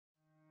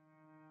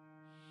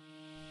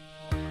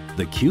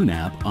The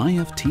QNAP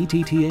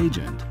IFTTT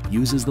Agent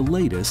uses the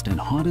latest and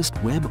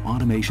hottest web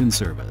automation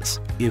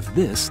service, if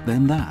this,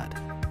 then that.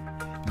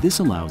 This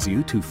allows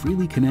you to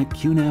freely connect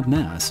QNAP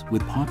NAS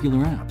with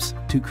popular apps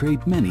to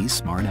create many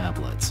smart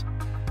applets.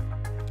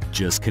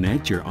 Just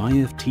connect your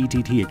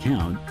IFTTT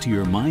account to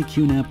your My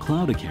QNAP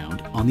Cloud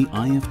account on the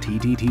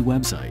IFTTT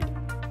website.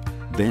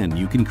 Then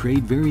you can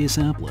create various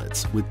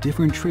applets with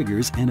different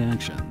triggers and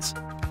actions.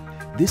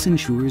 This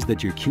ensures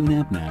that your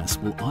QNAP NAS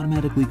will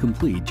automatically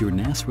complete your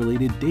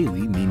NAS-related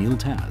daily menial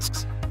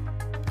tasks.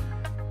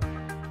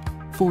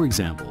 For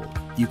example,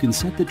 you can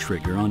set the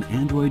trigger on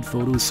Android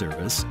Photo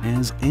Service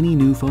as Any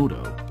New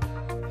Photo,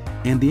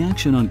 and the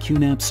action on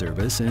QNAP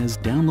Service as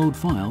Download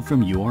File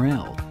from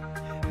URL.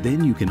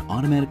 Then you can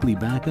automatically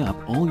back up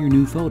all your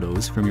new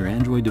photos from your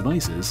Android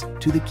devices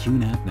to the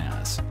QNAP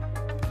NAS.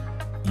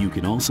 You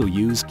can also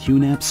use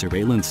QNAP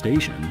Surveillance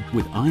Station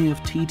with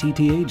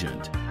IFTTT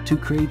Agent to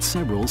create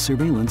several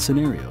surveillance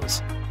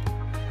scenarios,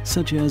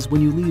 such as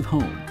when you leave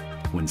home,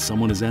 when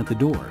someone is at the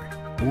door,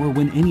 or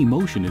when any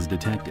motion is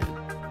detected.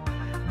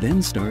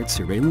 Then start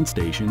Surveillance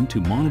Station to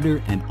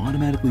monitor and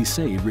automatically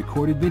save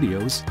recorded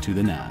videos to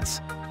the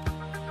NAS.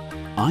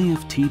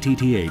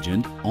 IFTTT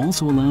Agent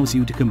also allows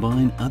you to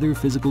combine other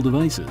physical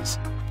devices,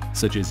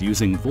 such as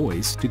using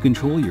voice to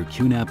control your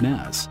QNAP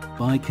NAS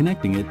by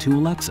connecting it to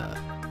Alexa,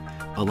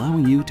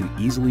 allowing you to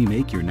easily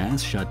make your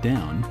NAS shut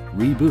down,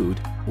 reboot,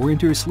 or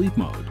enter sleep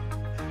mode,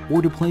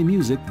 or to play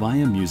music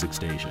via Music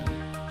Station.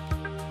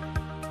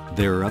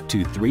 There are up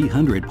to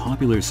 300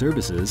 popular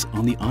services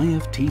on the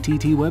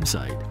IFTTT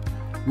website,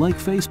 like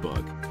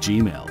Facebook,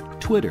 Gmail,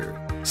 Twitter,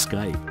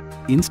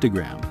 Skype,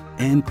 Instagram,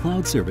 and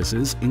cloud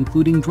services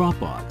including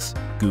Dropbox,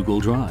 Google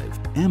Drive,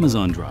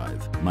 Amazon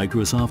Drive,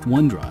 Microsoft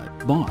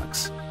OneDrive,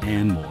 Box,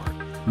 and more,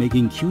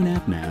 making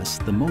QNAP NAS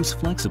the most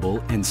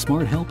flexible and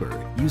smart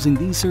helper using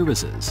these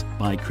services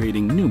by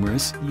creating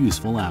numerous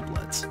useful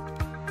applets.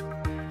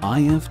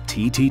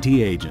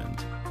 IFTTT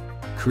Agent.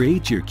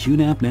 Create your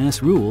QNAP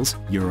NAS rules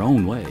your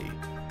own way.